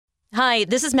Hi,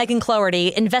 this is Megan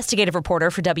Cloherty, investigative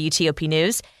reporter for WTOP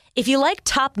News. If you like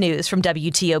top news from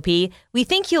WTOP, we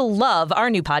think you'll love our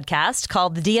new podcast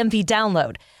called The DMV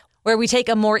Download, where we take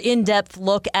a more in-depth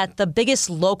look at the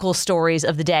biggest local stories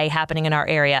of the day happening in our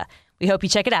area. We hope you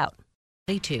check it out.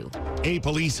 A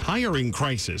police hiring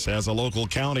crisis has a local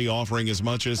county offering as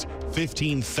much as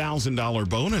 $15,000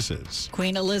 bonuses.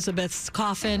 Queen Elizabeth's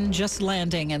coffin just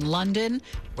landing in London,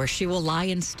 where she will lie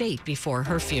in state before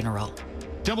her funeral.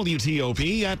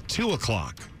 WTOP at 2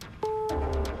 o'clock.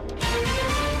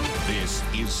 This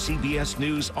is CBS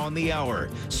News on the Hour,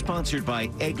 sponsored by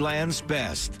Eggland's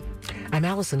Best. I'm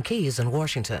Allison Keyes in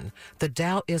Washington. The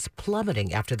Dow is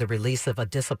plummeting after the release of a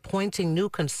disappointing new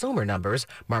consumer numbers.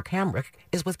 Mark Hamrick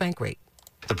is with Bankrate.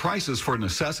 The prices for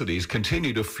necessities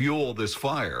continue to fuel this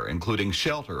fire, including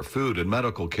shelter, food, and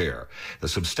medical care. The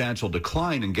substantial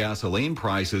decline in gasoline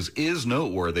prices is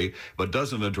noteworthy, but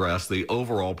doesn't address the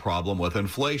overall problem with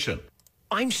inflation.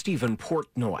 I'm Stephen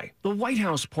Portnoy. The White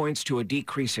House points to a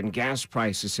decrease in gas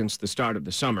prices since the start of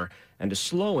the summer and a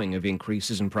slowing of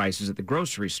increases in prices at the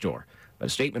grocery store. But a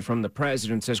statement from the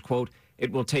president says, quote,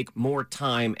 it will take more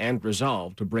time and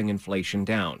resolve to bring inflation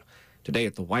down. Today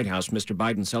at the White House, Mr.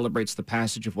 Biden celebrates the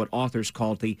passage of what authors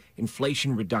called the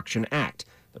Inflation Reduction Act,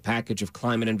 the package of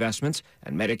climate investments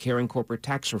and Medicare and corporate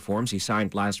tax reforms he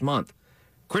signed last month.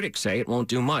 Critics say it won't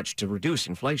do much to reduce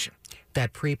inflation.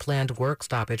 That pre-planned work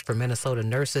stoppage for Minnesota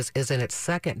nurses is in its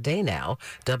second day now.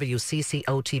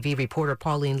 WCCO-TV reporter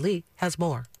Pauline Lee has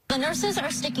more. The nurses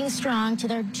are sticking strong to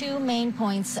their two main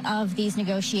points of these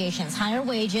negotiations, higher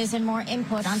wages and more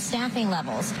input on staffing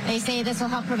levels. They say this will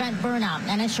help prevent burnout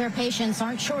and ensure patients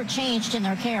aren't shortchanged in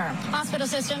their care. Hospital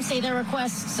systems say their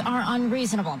requests are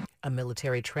unreasonable. A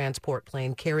military transport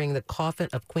plane carrying the coffin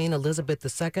of Queen Elizabeth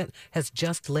II has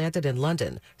just landed in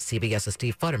London. CBS's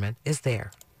Steve Futterman is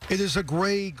there. It is a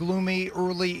gray, gloomy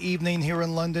early evening here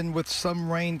in London with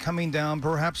some rain coming down,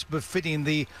 perhaps befitting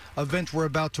the event we're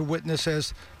about to witness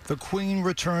as the Queen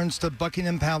returns to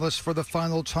Buckingham Palace for the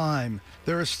final time.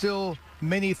 There are still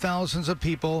many thousands of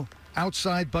people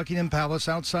outside Buckingham Palace,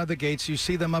 outside the gates. You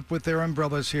see them up with their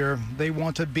umbrellas here. They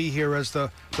want to be here as the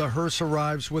hearse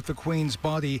arrives with the Queen's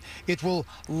body. It will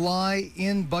lie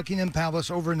in Buckingham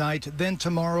Palace overnight. Then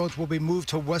tomorrow it will be moved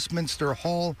to Westminster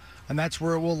Hall, and that's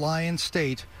where it will lie in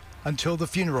state until the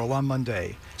funeral on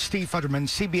Monday. Steve Futterman,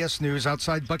 CBS News,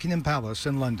 outside Buckingham Palace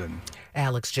in London.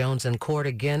 Alex Jones in court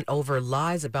again over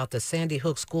lies about the Sandy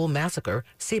Hook school massacre.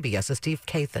 CBS's Steve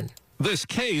Kathan. This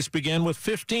case began with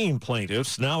 15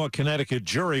 plaintiffs. Now a Connecticut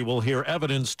jury will hear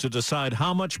evidence to decide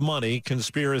how much money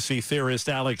conspiracy theorist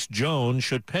Alex Jones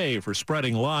should pay for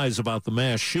spreading lies about the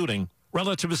mass shooting.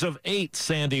 Relatives of 8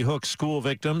 Sandy Hook school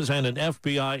victims and an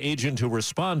FBI agent who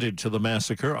responded to the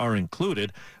massacre are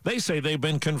included. They say they've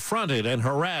been confronted and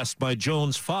harassed by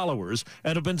Jones' followers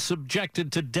and have been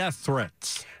subjected to death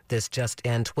threats. This just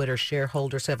in, Twitter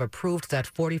shareholders have approved that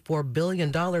 $44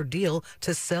 billion deal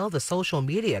to sell the social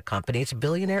media company to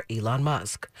billionaire Elon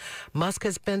Musk. Musk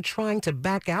has been trying to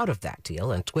back out of that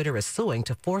deal, and Twitter is suing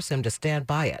to force him to stand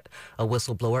by it. A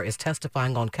whistleblower is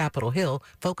testifying on Capitol Hill,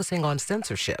 focusing on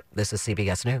censorship. This is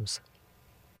CBS News.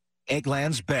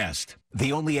 Eggland's Best.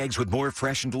 The only eggs with more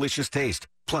fresh and delicious taste,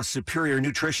 plus superior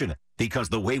nutrition, because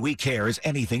the way we care is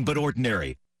anything but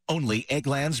ordinary. Only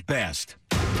Eggland's Best.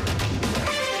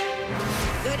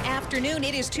 Good afternoon.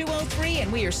 It is 2:03,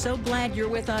 and we are so glad you're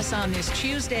with us on this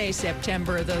Tuesday,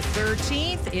 September the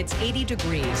 13th. It's 80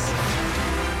 degrees.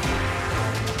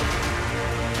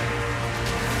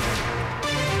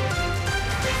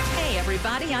 Hey,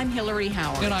 everybody. I'm Hillary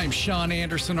Howard. And I'm Sean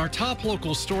Anderson. Our top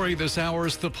local story this hour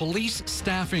is the police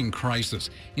staffing crisis.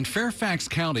 In Fairfax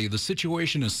County, the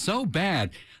situation is so bad,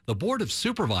 the Board of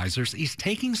Supervisors is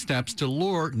taking steps to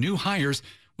lure new hires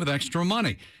with extra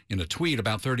money. In a tweet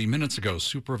about 30 minutes ago,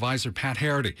 Supervisor Pat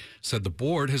Harity said the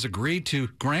board has agreed to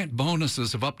grant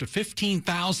bonuses of up to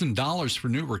 $15,000 for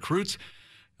new recruits,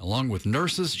 along with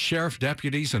nurses, sheriff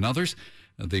deputies, and others.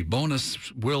 The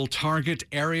bonus will target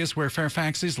areas where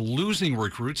Fairfax is losing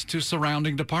recruits to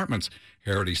surrounding departments.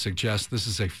 Harity suggests this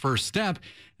is a first step,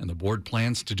 and the board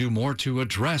plans to do more to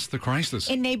address the crisis.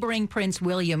 In neighboring Prince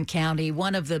William County,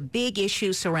 one of the big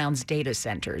issues surrounds data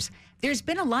centers. There's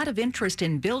been a lot of interest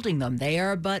in building them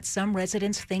there, but some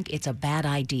residents think it's a bad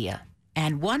idea.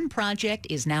 and one project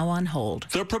is now on hold.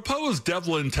 The proposed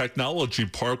Devlin Technology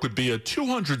Park would be a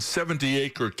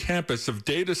 270-acre campus of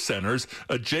data centers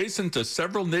adjacent to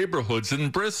several neighborhoods in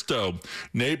Bristow.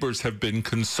 Neighbors have been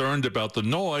concerned about the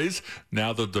noise.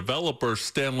 Now the developer,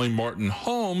 Stanley Martin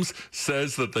Homes,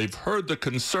 says that they've heard the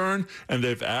concern and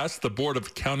they've asked the Board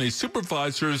of County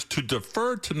Supervisors to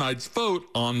defer tonight's vote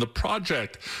on the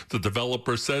project. The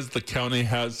developer says the county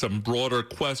has some broader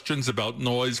questions about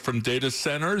noise from data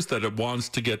centers that it wants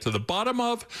to get to the bottom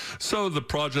of, so the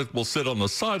project will sit on the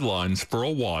sidelines for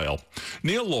a while.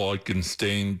 Neil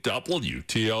Augenstein,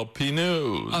 WTOP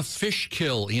News. A fish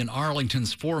kill in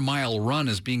Arlington's 4-mile run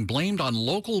is being blamed on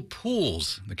local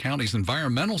pools. The county's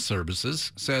environmental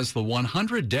services says the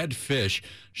 100 dead fish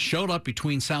showed up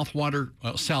between South Walter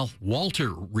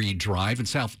Reed Drive and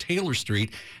South Taylor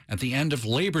Street at the end of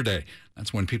Labor Day.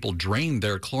 That's when people drained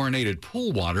their chlorinated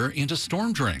pool water into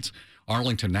storm drains.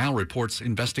 Arlington Now reports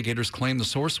investigators claim the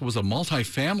source was a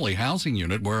multi-family housing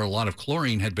unit where a lot of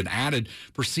chlorine had been added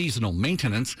for seasonal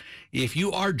maintenance. If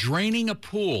you are draining a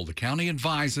pool, the county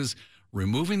advises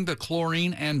removing the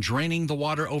chlorine and draining the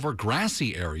water over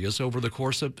grassy areas over the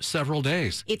course of several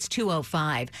days. It's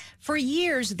 2:05. For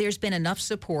years, there's been enough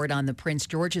support on the Prince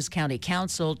George's County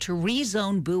Council to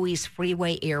rezone Bowie's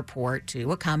Freeway Airport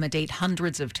to accommodate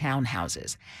hundreds of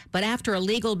townhouses. But after a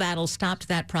legal battle stopped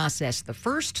that process the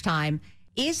first time,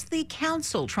 is the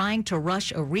council trying to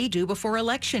rush a redo before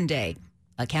Election Day?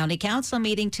 A county council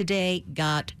meeting today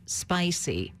got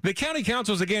spicy. The county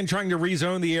council is again trying to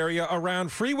rezone the area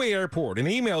around Freeway Airport. In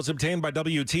emails obtained by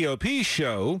WTOP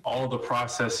show all of the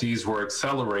processes were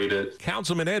accelerated.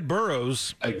 Councilman Ed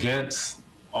Burrows against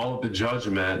all of the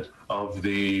judgment of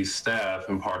the staff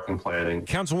in park and planning.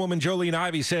 Councilwoman Jolene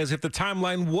Ivey says if the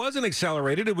timeline wasn't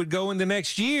accelerated, it would go into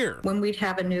next year, when we'd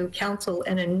have a new council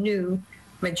and a new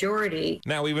majority.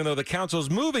 Now, even though the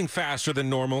council's moving faster than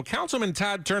normal, Councilman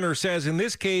Todd Turner says in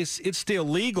this case, it's still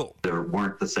legal. There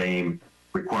weren't the same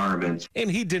requirements. And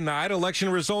he denied election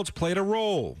results played a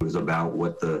role. It was about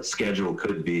what the schedule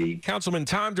could be. Councilman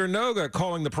Tom Dernoga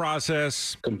calling the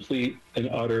process complete and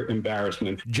utter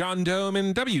embarrassment. John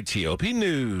Doman, WTOP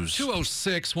News.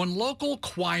 2:06, when local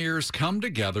choirs come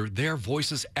together, their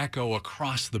voices echo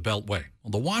across the Beltway.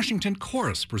 Well, the Washington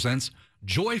Chorus presents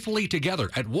Joyfully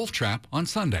Together at Wolf Trap on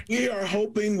Sunday. We are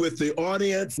hoping with the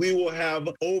audience, we will have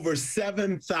over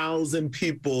 7,000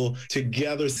 people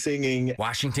together singing.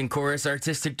 Washington Chorus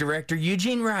Artistic Director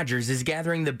Eugene Rogers is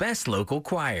gathering the best local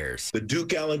choirs. The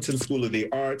Duke Ellington School of the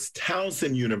Arts,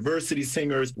 Towson University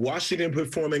Singers, Washington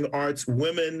Performing Arts,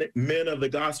 Women, Men of the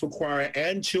Gospel Choir,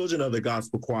 and Children of the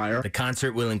Gospel Choir. The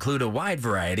concert will include a wide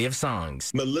variety of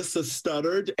songs. Melissa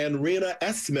Studdard and Rena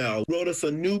Esmel wrote us a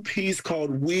new piece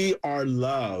called We Are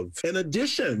Love, in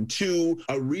addition to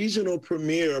a regional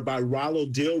premiere by Rollo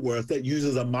Dilworth that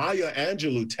uses a Maya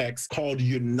Angelou text called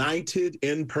United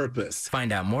in Purpose.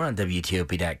 Find out more on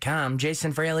WTOP.com.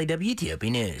 Jason Fraley, WTOP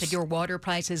News. Could your water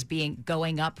prices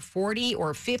going up 40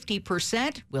 or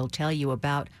 50%? We'll tell you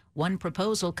about one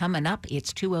proposal coming up.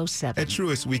 It's 2:07. At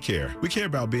Truist, we care. We care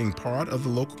about being part of the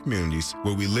local communities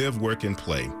where we live, work, and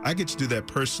play. I get to do that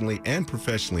personally and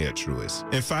professionally at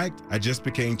Truist. In fact, I just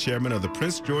became chairman of the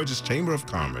Prince George's Chamber of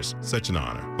Commerce. Such an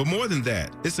honor. But more than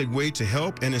that, it's a way to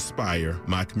help and inspire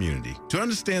my community, to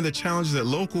understand the challenges that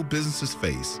local businesses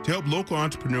face, to help local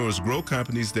entrepreneurs grow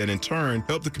companies that in turn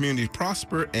help the community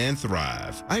prosper and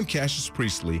thrive. I'm Cassius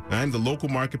Priestley, and I'm the local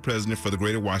market president for the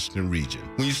Greater Washington region.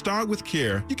 When you start with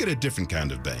care, you get a different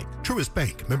kind of bank. Truist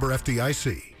Bank, member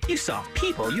FDIC. You saw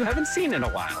people you haven't seen in a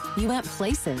while. You went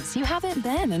places you haven't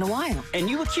been in a while. And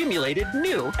you accumulated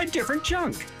new and different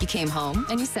junk. You came home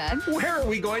and you said, where are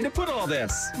we going to put all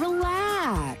this?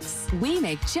 Relax. We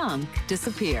make junk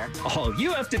disappear. All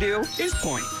you have to do is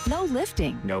point. No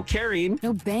lifting. No carrying.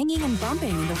 No banging and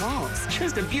bumping into walls.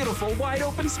 Just a beautiful wide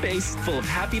open space full of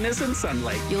happiness and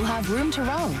sunlight. You'll have room to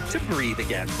roam. To breathe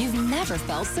again. You've never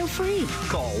felt so free.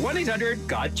 Call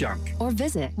 1-800-GOT-JUNK. Or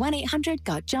visit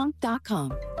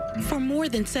 1-800-GOT-JUNK.com. For more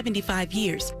than 75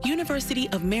 years, University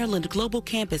of Maryland Global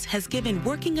Campus has given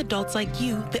working adults like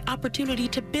you the opportunity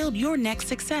to build your next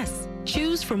success.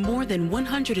 Choose from more than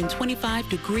 125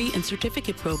 degree and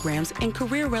certificate programs in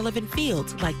career-relevant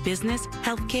fields like business,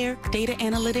 healthcare, data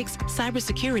analytics,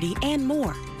 cybersecurity, and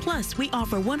more. Plus, we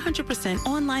offer 100%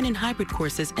 online and hybrid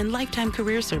courses and lifetime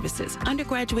career services.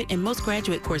 Undergraduate and most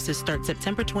graduate courses start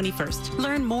September 21st.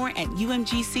 Learn more at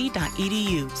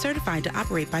umgc.edu. Certified to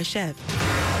operate by Chev.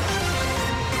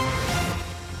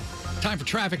 Time for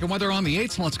traffic and weather on the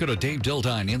 8th. Let's go to Dave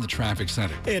Dildine in the traffic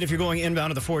center. And if you're going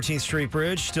inbound to the 14th Street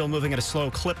Bridge, still moving at a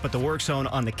slow clip, but the work zone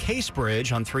on the Case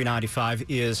Bridge on 395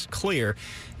 is clear.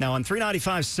 Now, on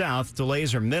 395 South,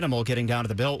 delays are minimal getting down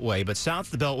to the Beltway, but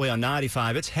south of the Beltway on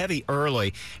 95, it's heavy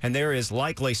early, and there is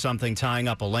likely something tying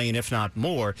up a lane, if not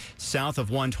more, south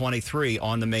of 123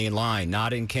 on the main line,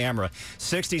 not in camera.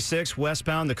 66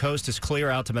 westbound, the coast is clear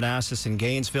out to Manassas and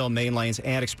Gainesville, main lanes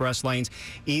and express lanes.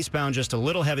 Eastbound, just a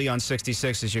little heavy on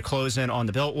 66 as you close in on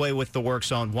the Beltway with the work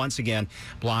zone once again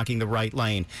blocking the right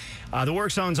lane. The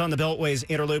work zones on the Beltway's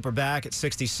interloop are back at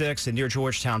 66 and near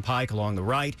Georgetown Pike along the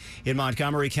right. In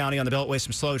Montgomery County on the Beltway,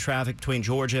 some slow traffic between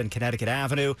Georgia and Connecticut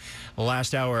Avenue. The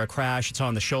last hour, a crash. It's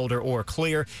on the shoulder or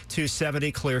clear.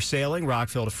 270 clear sailing,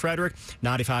 Rockville to Frederick.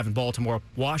 95 in Baltimore,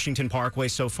 Washington Parkway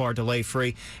so far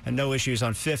delay-free, and no issues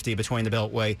on 50 between the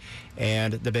Beltway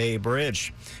and the Bay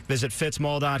Bridge. Visit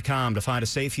fitzmall.com to find a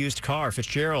safe used car.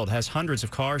 Fitzgerald has hundreds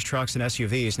of cars, trucks, and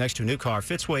SUVs next to a new car.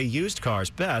 Fitzway used cars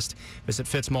best. Visit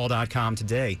fitzmall.com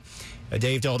today.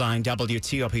 Dave Dildine,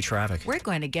 WTOP Traffic. We're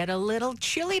going to get a little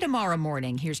chilly tomorrow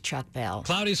morning. Here's Chuck Bell.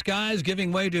 Cloudy skies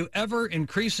giving way to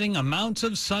ever-increasing amounts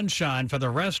of sunshine for the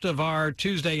rest of our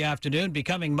Tuesday afternoon,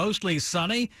 becoming mostly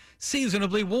sunny,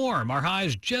 seasonably warm. Our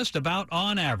highs just about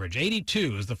on average.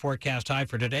 82 is the forecast high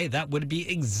for today. That would be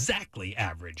exactly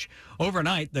average.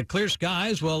 Overnight, the clear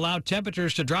skies will allow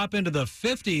temperatures to drop into the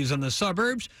 50s in the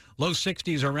suburbs, low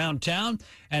 60s around town,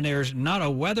 and there's not a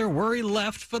weather worry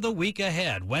left for the week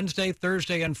ahead. Wednesday,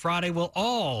 Thursday, and Friday will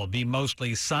all be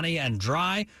mostly sunny and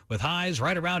dry with highs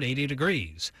right around 80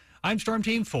 degrees. I'm Storm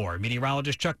Team 4,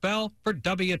 meteorologist Chuck Bell for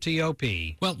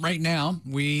WTOP. Well, right now,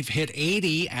 we've hit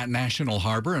 80 at National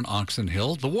Harbor and Oxon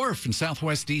Hill. The Wharf in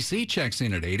Southwest D.C. checks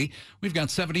in at 80. We've got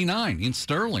 79 in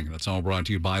Sterling. That's all brought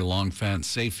to you by Long Fence.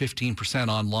 Save 15%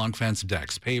 on Long Fence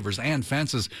decks, pavers, and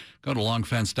fences. Go to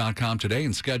longfence.com today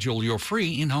and schedule your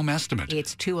free in-home estimate.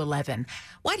 It's 2:11.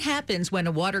 What happens when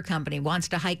a water company wants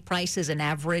to hike prices an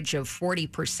average of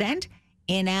 40%?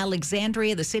 In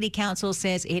Alexandria, the city council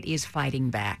says it is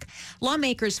fighting back.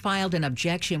 Lawmakers filed an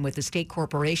objection with the State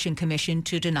Corporation Commission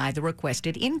to deny the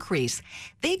requested increase.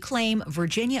 They claim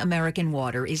Virginia American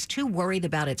Water is too worried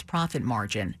about its profit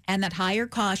margin and that higher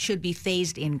costs should be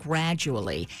phased in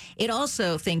gradually. It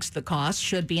also thinks the costs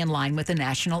should be in line with the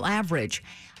national average.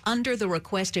 Under the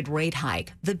requested rate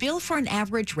hike, the bill for an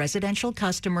average residential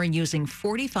customer using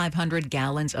 4,500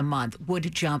 gallons a month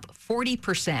would jump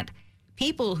 40%.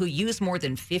 People who use more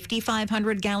than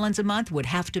 5,500 gallons a month would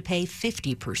have to pay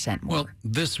 50% more. Well,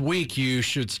 this week you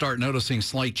should start noticing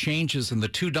slight changes in the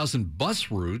 24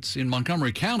 bus routes in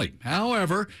Montgomery County.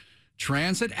 However,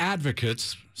 transit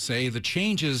advocates say the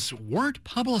changes weren't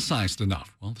publicized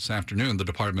enough. Well, this afternoon, the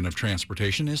Department of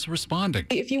Transportation is responding.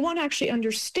 If you want to actually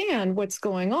understand what's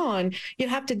going on, you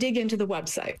have to dig into the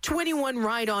website. 21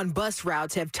 ride-on bus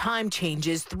routes have time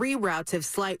changes, 3 routes have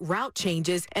slight route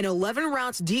changes, and 11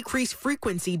 routes decrease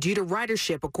frequency due to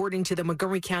ridership, according to the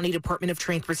Montgomery County Department of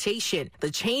Transportation.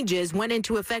 The changes went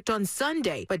into effect on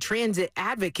Sunday, but transit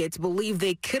advocates believe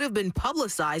they could have been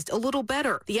publicized a little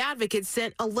better. The advocates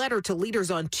sent a letter to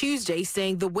leaders on Tuesday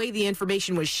saying the way the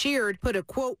information was shared put a,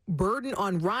 quote, burden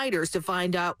on riders to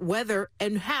find out whether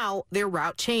and how their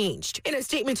route changed. In a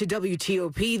statement to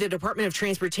WTOP, the Department of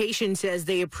Transportation says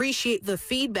they appreciate the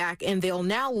feedback and they'll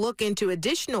now look into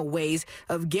additional ways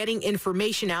of getting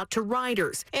information out to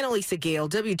riders. Annalisa Gale,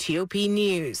 WTOP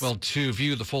News. Well, to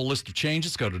view the full list of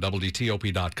changes, go to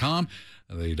WTOP.com.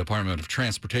 The Department of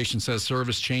Transportation says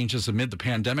service changes amid the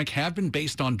pandemic have been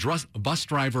based on bus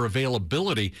driver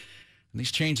availability. And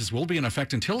these changes will be in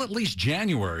effect until at least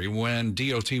January, when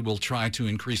DOT will try to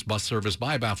increase bus service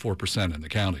by about 4% in the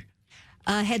county.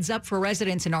 Heads up for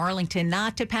residents in Arlington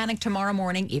not to panic tomorrow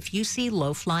morning if you see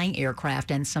low-flying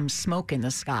aircraft and some smoke in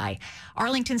the sky.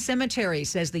 Arlington Cemetery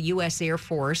says the U.S. Air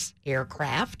Force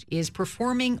aircraft is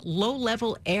performing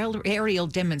low-level aerial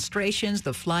demonstrations.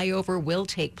 The flyover will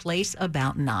take place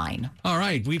about 9. All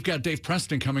right, we've got Dave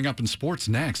Preston coming up in sports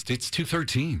next. It's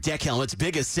 2:13. Deck Helmet's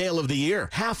biggest sale of the year.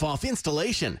 Half off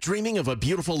installation. Dreaming of a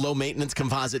beautiful low-maintenance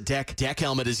composite deck? Deck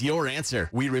Helmet is your answer.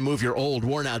 We remove your old,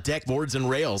 worn-out deck boards and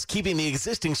rails, keeping the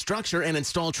existing structure, and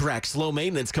install Trex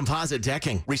low-maintenance composite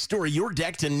decking. Restore your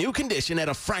deck to new condition at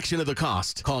a fraction of the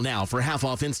cost. Call now for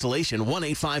half-off installation.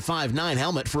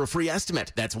 1-855-9-HELMET for a free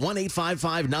estimate. That's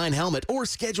 1-855-9-HELMET or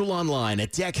schedule online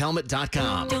at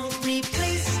deckhelmet.com. Don't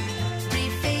replace,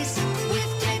 reface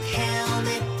with Deck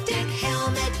Helmet.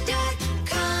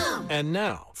 DeckHelmet.com. And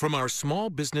now, from our Small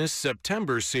Business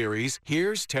September series,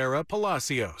 here's Tara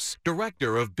Palacios,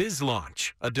 Director of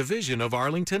BizLaunch, a division of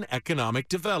Arlington Economic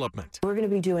Development. We're going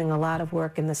to be doing a lot of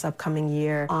work in this upcoming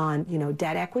year on,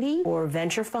 debt equity or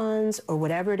venture funds or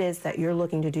whatever it is that you're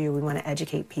looking to do. We want to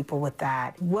educate people with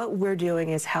that. What we're doing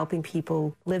is helping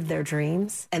people live their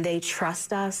dreams, and they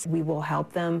trust us. We will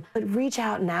help them. But reach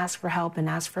out and ask for help and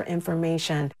ask for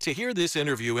information. To hear this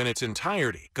interview in its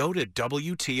entirety, go to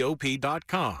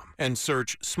WTOP.com and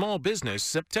search Small Business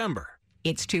September.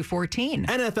 It's 2:14.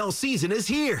 NFL season is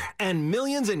here, and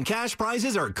millions in cash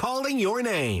prizes are calling your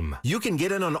name. You can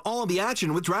get in on all the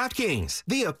action with DraftKings,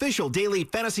 the official daily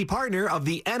fantasy partner of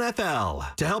the NFL.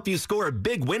 To help you score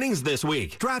big winnings this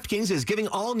week, DraftKings is giving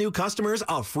all new customers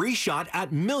a free shot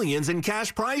at millions in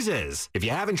cash prizes. If you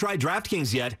haven't tried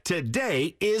DraftKings yet,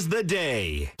 today is the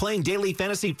day. Playing daily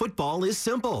fantasy football is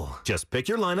simple. Just pick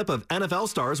your lineup of NFL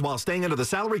stars while staying under the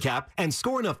salary cap and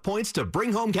score enough points to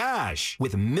bring home cash.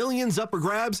 With millions up for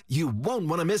grabs, you won't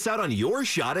want to miss out on your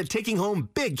shot at taking home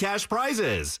big cash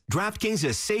prizes. DraftKings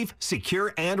is safe,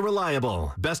 secure, and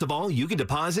reliable. Best of all, you can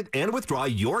deposit and withdraw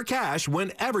your cash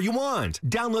whenever you want.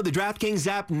 Download the DraftKings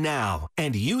app now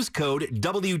and use code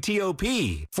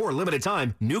WTOP. For a limited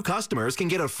time, new customers can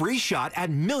get a free shot at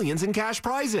millions in cash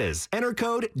prizes. Enter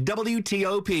code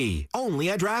WTOP. Only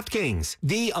at DraftKings,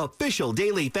 the official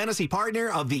daily fantasy partner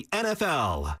of the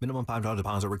NFL. Minimum $5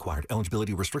 deposit required.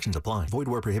 Eligibility restrictions apply. Void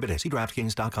where prohibited. See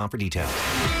DraftKings.com for details.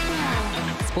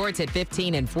 Sports at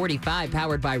 15 and 45,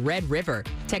 powered by Red River.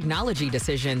 Technology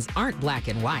decisions aren't black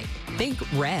and white. Think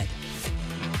red.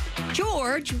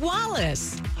 George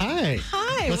Wallace. Hi.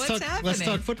 Hi, what's happening? Let's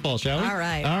talk football, shall we? All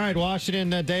right. All right,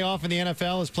 Washington, day off in the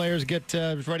NFL as players get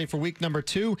ready for week number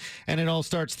 2, and it all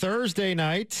starts Thursday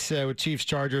night with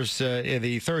Chiefs-Chargers in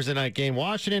the Thursday night game.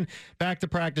 Washington back to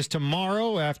practice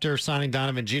tomorrow after signing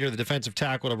Donovan Jeter, the defensive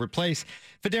tackle, to replace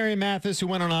Phidarian Mathis, who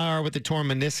went on IR with the torn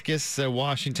meniscus.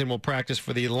 Washington will practice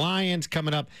for the Lions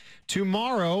coming up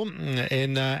tomorrow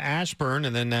in Ashburn,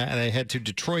 and then they head to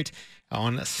Detroit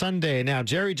on Sunday. Now,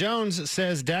 Jerry Jones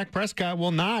says Dak Prescott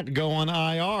will not go on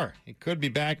IR. He could be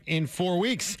back in 4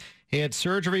 weeks. He had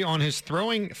surgery on his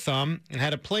throwing thumb and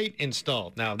had a plate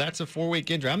installed. Now, that's a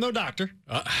 4-week injury. I'm no doctor.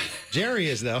 Jerry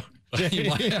is, though. He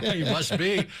must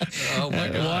be. Oh, my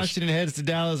gosh. Washington heads to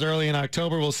Dallas early in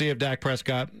October. We'll see if Dak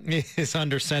Prescott is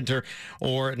under center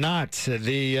or not.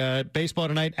 The baseball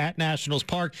tonight at Nationals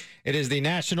Park. It is the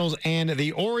Nationals and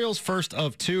the Orioles, first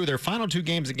of 2. Their final 2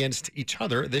 games against each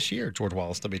other this year. George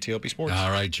Wallace, WTOP Sports.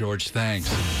 All right, George,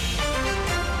 thanks.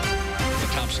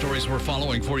 Top stories we're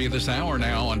following for you this hour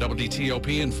now on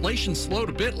WTOP. Inflation slowed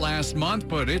a bit last month,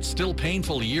 but it's still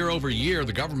painful year over year.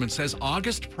 The government says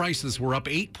August prices were up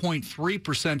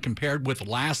 8.3% compared with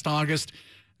last August.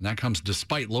 And that comes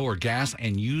despite lower gas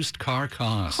and used car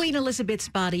costs. Queen Elizabeth's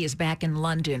body is back in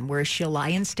London, where she'll lie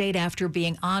in state after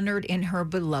being honored in her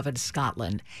beloved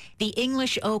Scotland. The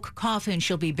English oak coffin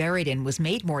she'll be buried in was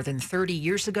made more than 30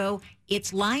 years ago.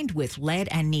 It's lined with lead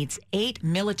and needs 8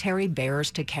 military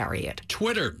bearers to carry it.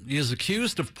 Twitter is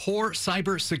accused of poor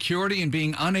cybersecurity and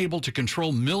being unable to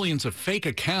control millions of fake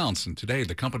accounts. And today,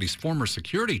 the company's former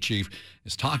security chief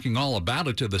is talking all about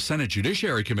it to the Senate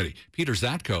Judiciary Committee. Peter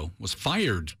Zatko was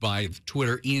fired by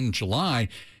Twitter in July.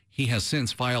 He has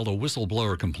since filed a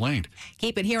whistleblower complaint.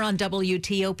 Keep it here on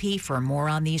WTOP for more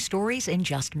on these stories in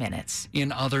just minutes.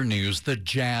 In other news, the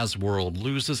jazz world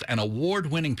loses an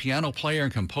award-winning piano player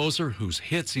and composer whose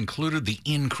hits included The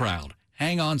In Crowd,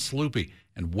 Hang On Sloopy,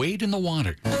 and Wade in the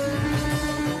Water.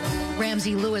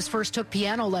 Ramsey Lewis first took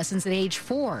piano lessons at age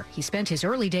 4. He spent his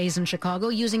early days in Chicago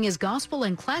using his gospel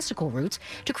and classical roots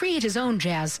to create his own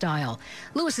jazz style.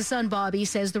 Lewis's son Bobby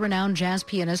says the renowned jazz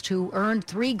pianist, who earned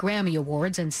 3 Grammy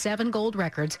Awards and 7 gold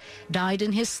records, died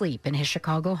in his sleep in his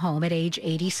Chicago home at age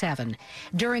 87.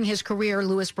 During his career,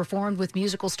 Lewis performed with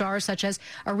musical stars such as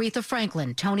Aretha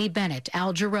Franklin, Tony Bennett,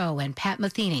 Al Jarreau, and Pat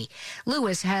Metheny.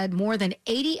 Lewis had more than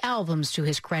 80 albums to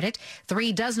his credit,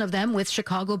 3 dozen of them with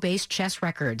Chicago-based Chess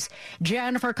Records.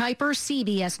 Jennifer Kuiper,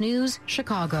 CBS News,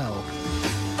 Chicago.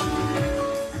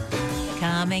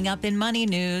 Coming up in Money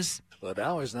News. The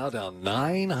Dow is now down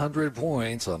 900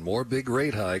 points on more big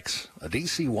rate hikes. A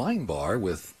D.C. wine bar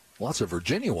with lots of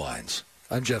Virginia wines.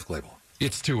 I'm Jeff Clable.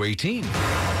 It's 2:18.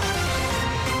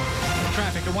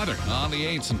 Traffic the weather on the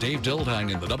 8s, and Dave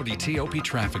Dildine in the WTOP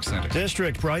Traffic Center.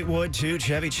 District Brightwood to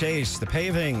Chevy Chase. The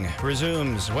paving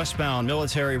resumes westbound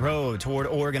Military Road toward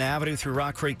Oregon Avenue through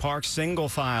Rock Creek Park. Single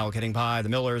file getting by the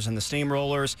Millers and the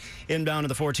Steamrollers. Inbound to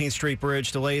the 14th Street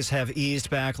Bridge. Delays have eased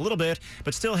back a little bit,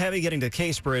 but still heavy getting to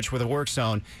Case Bridge where the work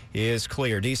zone is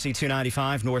clear. DC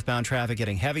 295 northbound traffic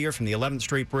getting heavier from the 11th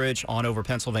Street Bridge on over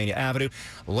Pennsylvania Avenue.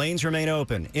 Lanes remain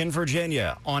open. In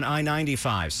Virginia on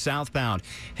I-95 southbound.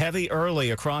 Heavy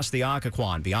early across the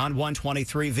Occoquan. Beyond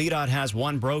 123, VDOT has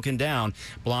one broken down,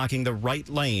 blocking the right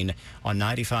lane on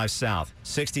 95 South.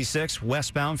 66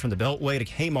 westbound from the Beltway to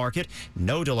Haymarket.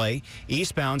 No delay.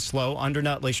 Eastbound slow under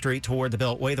Nutley Street toward the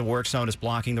Beltway. The work zone is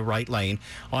blocking the right lane.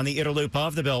 On the inner loop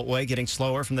of the Beltway, getting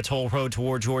slower from the toll road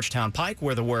toward Georgetown Pike,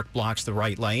 where the work blocks the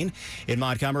right lane. In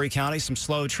Montgomery County, some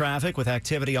slow traffic with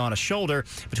activity on a shoulder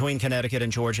between Connecticut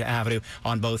and Georgia Avenue.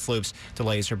 On both loops,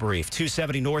 delays are brief.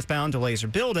 270 northbound, delays are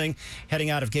building. Heading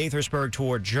out of Gaithersburg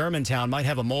toward Germantown, might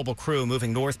have a mobile crew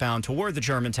moving northbound toward the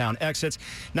Germantown exits.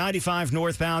 95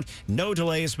 northbound, no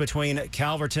delays between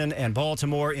Calverton and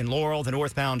Baltimore. In Laurel, the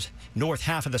north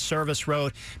half of the service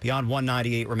road beyond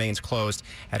 198 remains closed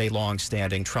at a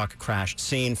long-standing truck crash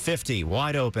scene. 50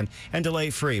 wide open and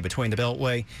delay-free between the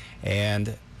Beltway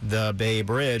and the Bay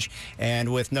Bridge,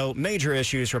 and with no major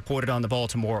issues reported on the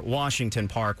Baltimore-Washington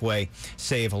Parkway,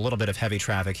 save a little bit of heavy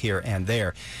traffic here and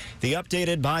there. The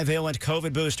updated bivalent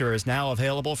COVID booster is now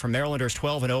available for Marylanders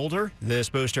 12 and older. This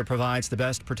booster provides the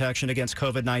best protection against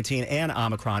COVID-19 and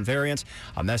Omicron variants.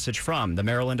 A message from the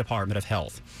Maryland Department of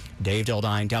Health. Dave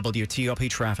Dildine, WTOP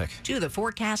Traffic. To the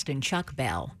forecast in Chuck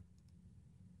Bell.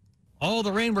 All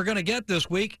the rain we're going to get this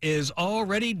week is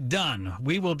already done.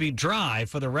 We will be dry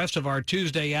for the rest of our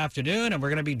Tuesday afternoon, and we're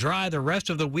going to be dry the rest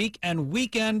of the week and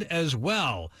weekend as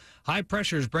well. High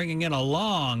pressure is bringing in a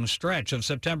long stretch of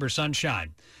September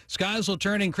sunshine. Skies will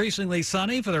turn increasingly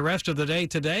sunny for the rest of the day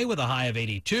today with a high of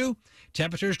 82.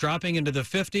 Temperatures dropping into the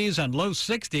 50s and low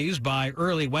 60s by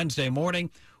early Wednesday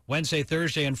morning. Wednesday,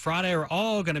 Thursday, and Friday are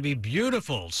all going to be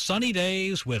beautiful sunny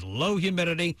days with low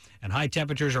humidity and high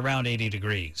temperatures around 80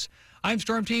 degrees. I'm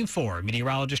Storm Team 4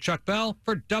 meteorologist Chuck Bell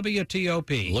for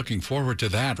WTOP. Looking forward to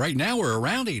that. Right now we're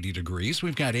around 80 degrees.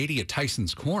 We've got 80 at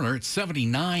Tyson's Corner. It's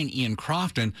 79 in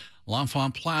Crofton,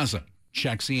 L'Enfant Plaza.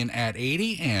 Checks in at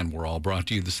 80, and we're all brought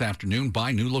to you this afternoon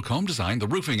by New Look Home Design, the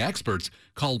roofing experts.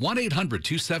 Call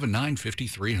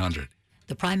 1-800-279-5300.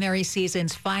 The primary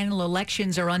season's final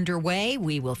elections are underway.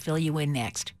 We will fill you in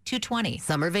next. 2:20.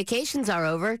 Summer vacations are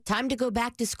over. Time to go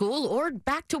back to school or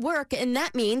back to work, and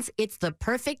that means it's the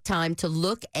perfect time to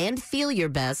look and feel your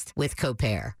best with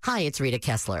Copair. Hi, it's Rita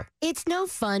Kessler. It's no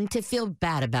fun to feel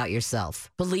bad about yourself.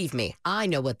 Believe me, I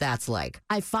know what that's like.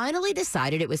 I finally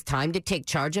decided it was time to take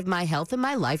charge of my health and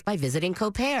my life by visiting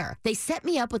Copair. They set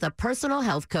me up with a personal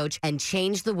health coach and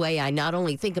changed the way I not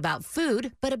only think about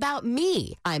food, but about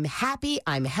me. I'm happy,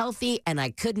 I'm healthy, and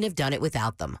I couldn't have done it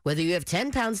without them. Whether you have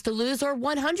 10 pounds to lose or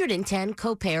 110,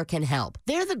 Copair can help.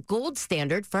 They're the gold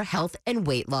standard for health and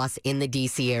weight loss in the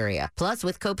D.C. area. Plus,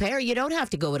 with Copair, you don't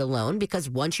have to go it alone because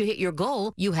once you hit your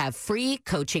goal, you have free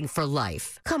coaching for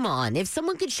life. Come on, if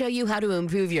someone could show you how to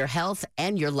improve your health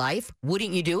and your life,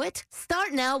 wouldn't you do it?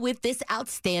 Start now with this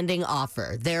outstanding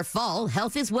offer, their Fall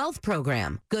Health is Wealth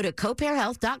program. Go to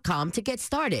copairhealth.com to get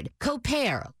started.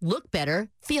 Copair. Look better,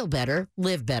 feel better,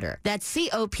 live better. That's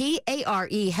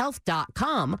COPARE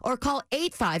health.com or call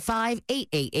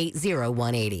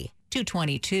 855-888-0180.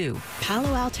 222.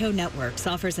 Palo Alto Networks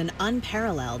offers an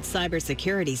unparalleled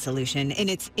cybersecurity solution in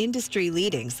its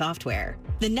industry-leading software.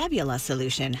 The Nebula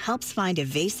solution helps find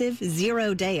evasive,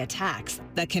 zero-day attacks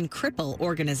that can cripple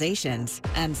organizations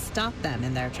and stop them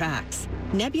in their tracks.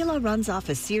 Nebula runs off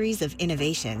a series of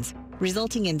innovations,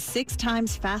 resulting in 6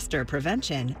 times faster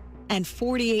prevention and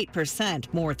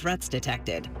 48% more threats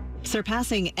detected,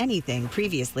 surpassing anything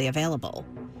previously available.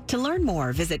 To learn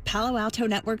more, visit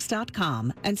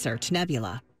PaloAltoNetworks.com and search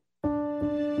Nebula.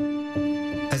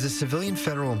 As a civilian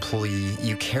federal employee,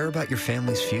 you care about your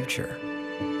family's future.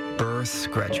 Births,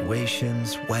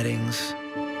 graduations, weddings.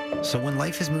 So when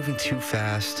life is moving too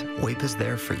fast, WAEPA's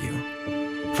there for you.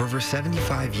 For over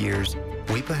 75 years,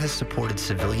 WAEPA has supported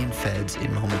civilian feds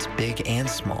in moments big and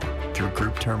small through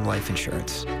group term life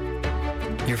insurance.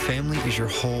 Your family is your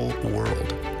whole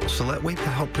world, so let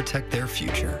WAEPA help protect their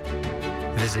future.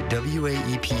 Visit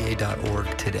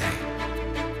WAEPA.org today.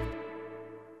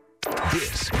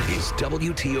 This is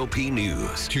WTOP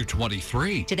News.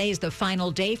 2:23. Today is the final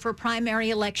day for primary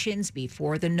elections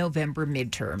before the November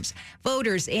midterms.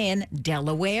 Voters in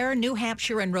Delaware, New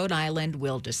Hampshire, and Rhode Island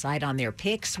will decide on their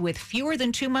picks with fewer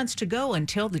than 2 months to go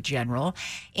until the general.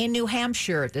 In New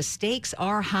Hampshire, the stakes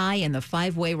are high in the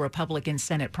five-way Republican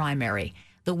Senate primary.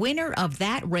 The winner of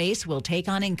that race will take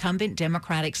on incumbent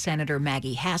Democratic Senator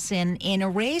Maggie Hassan in a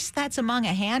race that's among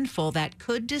a handful that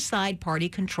could decide party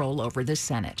control over the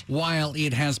Senate. While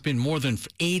it has been more than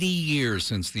 80 years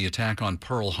since the attack on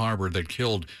Pearl Harbor that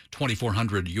killed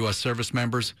 2,400 U.S. service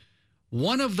members,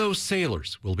 one of those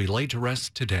sailors will be laid to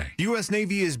rest today. The U.S.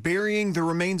 Navy is burying the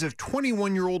remains of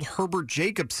 21-year-old Herbert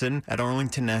Jacobson at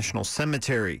Arlington National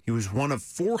Cemetery. He was one of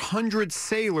 400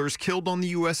 sailors killed on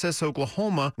the USS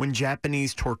Oklahoma when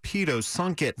Japanese torpedoes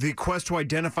sunk it. The quest to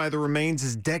identify the remains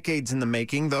is decades in the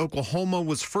making. The Oklahoma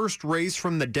was first raised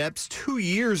from the depths 2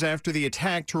 years after the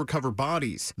attack to recover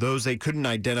bodies. Those they couldn't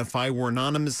identify were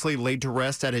anonymously laid to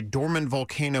rest at a dormant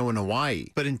volcano in Hawaii.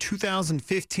 But in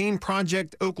 2015,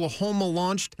 Project Oklahoma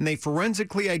launched, and they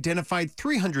forensically identified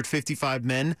 355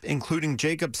 men, including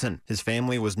Jacobson. His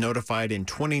family was notified in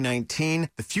 2019.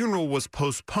 The funeral was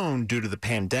postponed due to the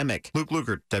pandemic. Luke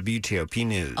Lukert, WTOP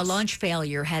News. A launch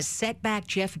failure has set back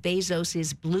Jeff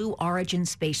Bezos' Blue Origin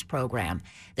space program.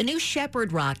 The new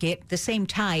Shepard rocket, the same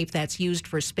type that's used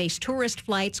for space tourist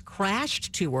flights,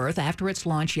 crashed to Earth after its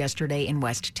launch yesterday in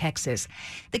West Texas.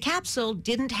 The capsule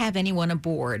didn't have anyone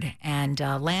aboard and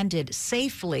landed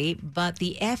safely, but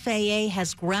the FAA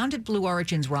has grounded Blue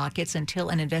Origin's rockets until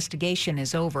an investigation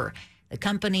is over. The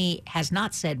company has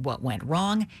not said what went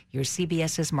wrong. Here's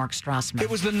CBS's Mark Strassman. It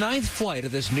was the 9th flight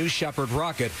of this new Shepard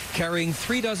rocket, carrying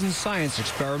 36 science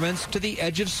experiments to the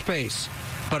edge of space.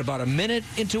 But about a minute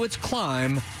into its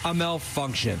climb, a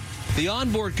malfunction. The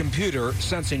onboard computer,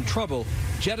 sensing trouble,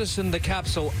 jettisoned the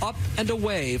capsule up and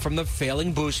away from the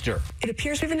failing booster. It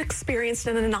appears we've experienced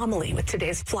an anomaly with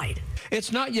today's flight.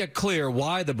 It's not yet clear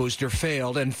why the booster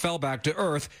failed and fell back to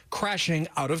Earth, crashing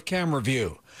out of camera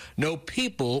view. No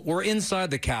people were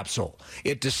inside the capsule.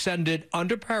 It descended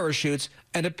under parachutes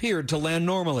and appeared to land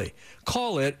normally.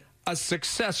 Call it a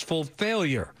successful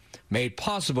failure, made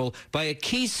possible by a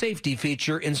key safety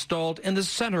feature installed in the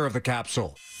center of the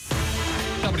capsule.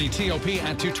 WTOP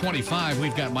at 2:25.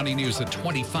 We've got money news at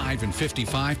 25 and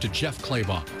 55 to Jeff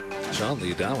Clabaugh. John,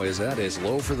 the Dow is at its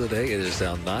low for the day. It is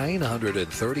down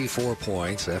 934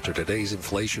 points after today's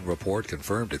inflation report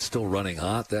confirmed it's still running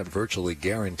hot. That virtually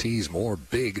guarantees more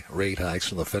big rate hikes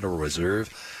from the Federal Reserve.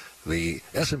 The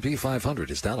S&P 500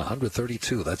 is down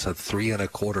 132. That's a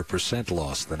 3.25%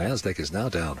 loss. The Nasdaq is now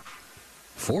down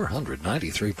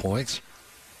 493 points.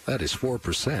 That is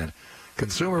 4%.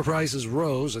 Consumer prices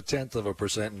rose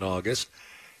 0.1% in August,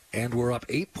 and we're up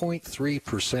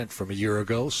 8.3% from a year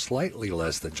ago, slightly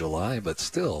less than July, but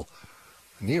still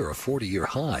near a 40-year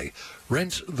high.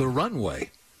 Rent the Runway,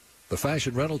 the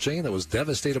fashion rental chain that was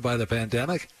devastated by the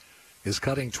pandemic, is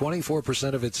cutting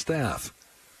 24% of its staff.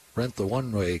 Rent the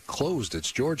Runway closed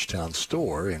its Georgetown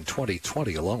store in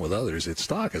 2020, along with others. Its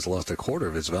stock has lost a quarter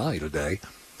of its value today.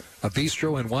 A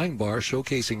bistro and wine bar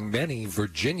showcasing many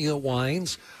Virginia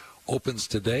wines opens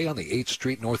today on the 8th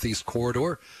Street Northeast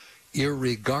corridor.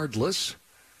 Irregardless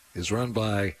is run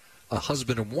by a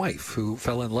husband and wife who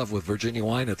fell in love with Virginia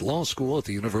wine at law school at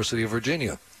the University of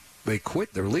Virginia. They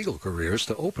quit their legal careers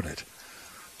to open it.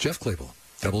 Jeff Clabaugh,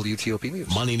 WTOP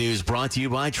News. Money News brought to you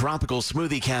by Tropical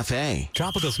Smoothie Cafe.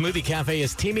 Tropical Smoothie Cafe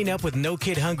is teaming up with No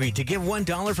Kid Hungry to give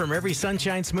 $1 from every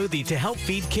Sunshine Smoothie to help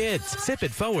feed kids. Sip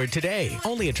it forward today.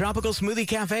 Only at Tropical Smoothie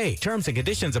Cafe. Terms and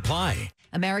conditions apply.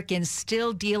 Americans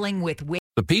still dealing with...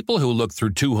 The people who looked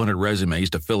through 200 resumes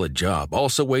to fill a job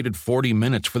also waited 40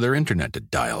 minutes for their internet to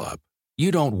dial up.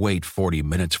 You don't wait 40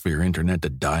 minutes for your internet to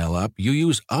dial up. You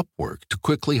use Upwork to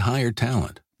quickly hire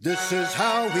talent. This is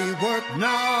how we work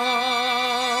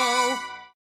now.